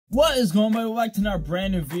What is going on? Welcome back to another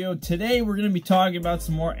brand new video. Today we're going to be talking about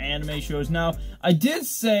some more anime shows. Now, I did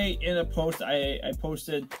say in a post I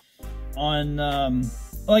posted on,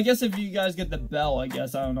 well, I guess if you guys get the bell, I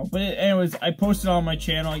guess, I don't know. But anyways, I posted on my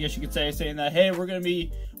channel, I guess you could say, saying that, hey, we're going to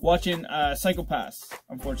be watching Psycho-Pass,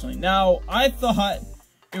 unfortunately. Now, I thought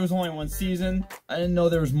it was only one season. I didn't know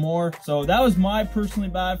there was more. So that was my personally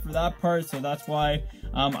bad for that part. So that's why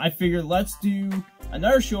I figured let's do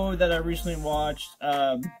another show that I recently watched,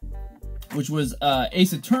 which was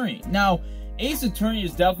Ace Attorney. Now, Ace Attorney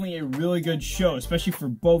is definitely a really good show, especially for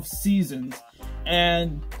both seasons.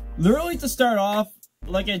 And literally to start off,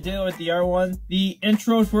 like I did with the other one, the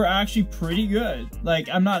intros were actually pretty good. Like,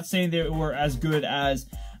 I'm not saying they were as good as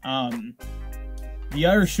the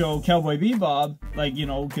other show, Cowboy Bebop, like, you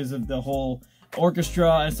know, because of the whole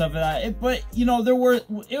orchestra and stuff like that. But, you know,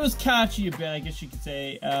 it was catchy a bit, I guess you could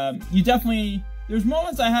say. There's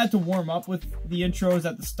moments I had to warm up with the intros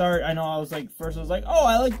at the start. I know I was like, first I was like, oh,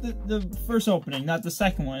 I like the first opening, not the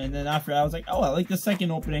second one. And then after I was like, oh, I like the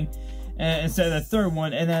second opening instead of the third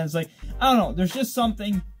one. And then it's like, I don't know, there's just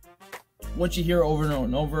something once you hear it over and over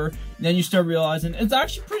and over, and then you start realizing it's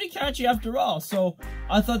actually pretty catchy after all. So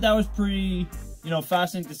I thought that was pretty, you know,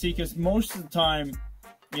 fascinating to see, because most of the time,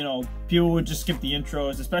 you know, people would just skip the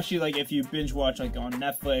intros, especially like if you binge watch like on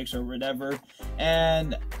Netflix or whatever.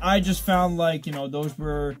 And I just found like, you know, those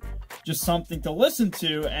were just something to listen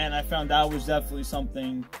to, and I found that was definitely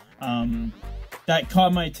something that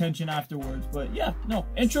caught my attention afterwards. But yeah, no,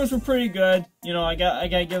 intros were pretty good. You know, I gotta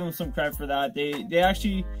give them some credit for that. They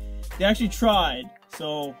actually tried.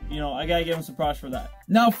 So, you know, I gotta give them some props for that.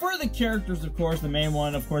 Now, for the characters, of course, the main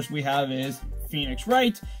one, of course, we have is Phoenix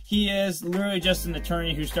Wright. He is literally just an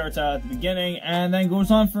attorney who starts out at the beginning and then goes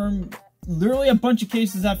on for literally a bunch of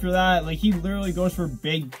cases after that. Like, he literally goes for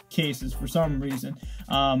big cases for some reason.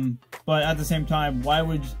 But at the same time, why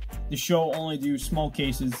would the show only do small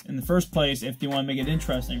cases in the first place if they want to make it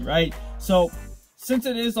interesting, right? So, since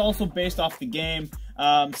it is also based off the game,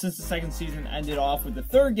 since the second season ended off with the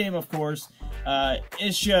third game, of course,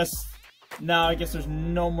 it's just, now I guess there's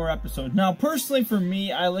no more episodes. Now, personally, for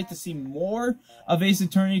me, I like to see more of Ace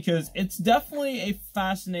Attorney, because it's definitely a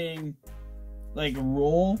fascinating, like,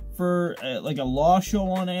 role for, like, a law show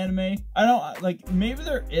on anime. I don't, like, maybe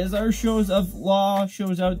there is other shows of law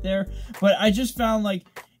shows out there, but I just found, like,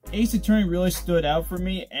 Ace Attorney really stood out for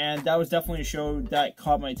me, and that was definitely a show that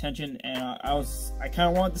caught my attention, and I kind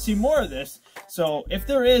of wanted to see more of this. So if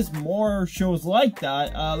there is more shows like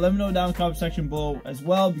that, let me know down in the comment section below as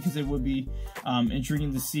well, because it would be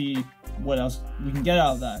intriguing to see what else we can get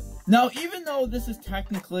out of that. Now, even though this is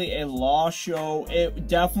technically a law show, it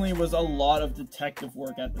definitely was a lot of detective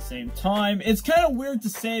work at the same time. It's kind of weird to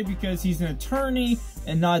say, because he's an attorney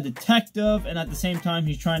and not a detective, and at the same time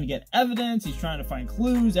he's trying to get evidence, he's trying to find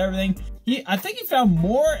clues, everything. I think he found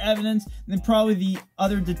more evidence than probably the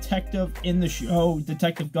other detective in the show,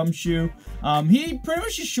 Detective Gumshoe. He pretty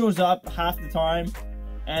much just shows up half the time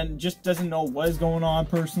and just doesn't know what is going on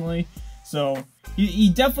personally. So he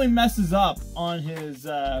definitely messes up on his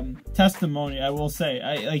testimony, I will say.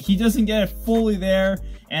 Like, he doesn't get it fully there,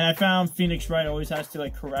 and I found Phoenix Wright always has to,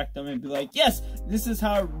 like, correct him and be like, yes, this is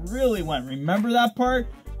how it really went. Remember that part?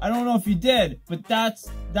 I don't know if you did, but that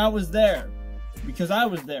was there, because I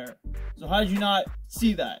was there. So how did you not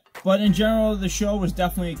see that? But in general, the show was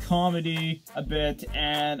definitely a comedy a bit,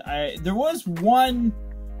 and there was one,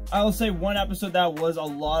 I will say, one episode that was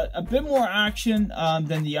a bit more action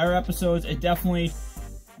than the other episodes. It definitely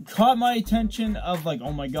caught my attention of, like,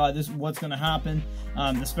 oh my god, this is what's gonna happen,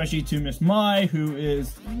 especially to Miss Mai, who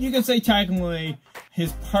is, you could say, technically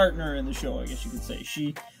his partner in the show, I guess you could say.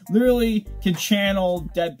 She literally can channel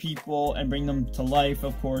dead people and bring them to life,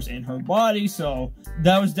 of course, in her body. So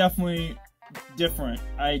that was definitely different.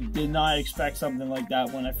 I did not expect something like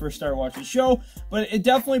that when I first started watching the show, but it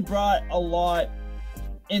definitely brought a lot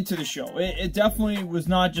into the show. It definitely was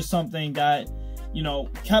not just something that, you know,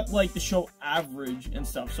 kept, like, the show average and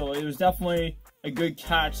stuff. So it was definitely a good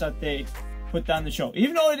catch that they put down the show,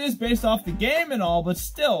 even though it is based off the game and all. But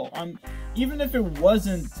still, even if it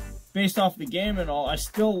wasn't based off the game and all, I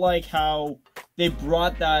still like how they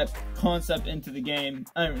brought that concept into the game.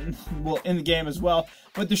 I mean, well, in the game as well,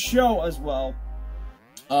 but the show as well.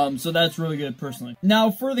 So that's really good, personally. Now,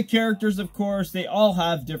 for the characters, of course, they all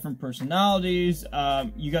have different personalities.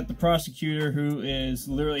 You got the prosecutor, who is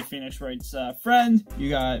literally Phoenix Wright's friend. You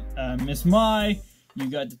got Miss Mai. You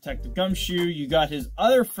got Detective Gumshoe. You got his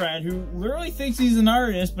other friend, who literally thinks he's an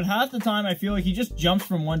artist, but half the time I feel like he just jumps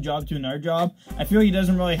from one job to another job. I feel like he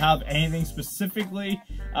doesn't really have anything specifically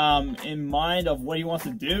in mind of what he wants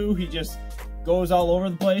to do. He just goes all over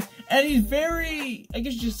the place. And he's very, I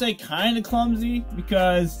guess you should say, kind of clumsy,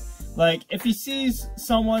 because, like, if he sees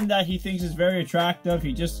someone that he thinks is very attractive,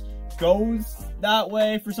 he just goes that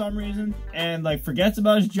way for some reason, and, like, forgets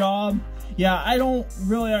about his job. Yeah, I don't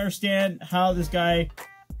really understand how this guy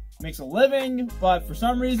makes a living, but for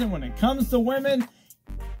some reason, when it comes to women,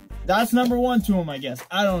 that's number one to him, I guess.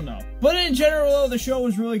 I don't know. But in general, though, the show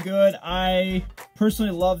was really good. I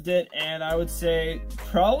personally loved it, and I would say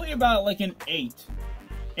probably about like an 8.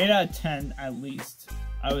 8 out of 10, at least.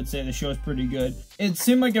 I would say the show is pretty good. It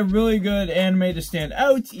seemed like a really good anime to stand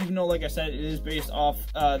out, even though, like I said, it is based off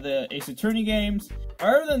the Ace Attorney games.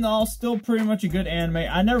 Other than all, still pretty much a good anime.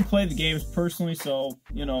 I never played the games personally, so,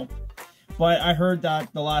 you know. But I heard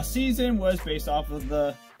that the last season was based off of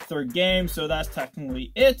the 3rd game, so that's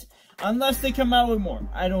technically it. Unless they come out with more.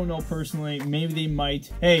 I don't know personally. Maybe they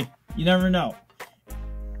might. Hey, you never know.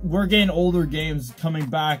 We're getting older games coming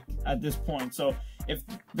back at this point, so if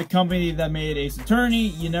the company that made Ace Attorney,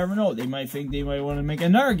 you never know. They might think they might want to make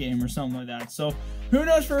another game or something like that. So, who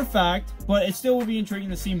knows for a fact, but it still will be intriguing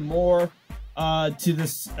to see more to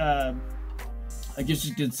this, I guess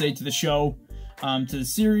you could say, to the show, to the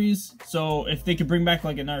series. So, if they could bring back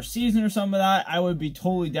like another season or something like that, I would be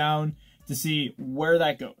totally down to see where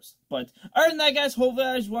that goes. But other than that, guys, hopefully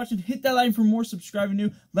you guys are watching. Hit that like for more, subscribing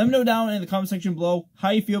new. Let me know down in the comment section below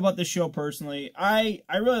how you feel about this show personally. I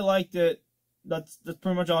really liked it. That's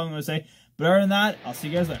pretty much all I'm going to say. But other than that, I'll see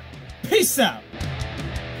you guys later. Peace out!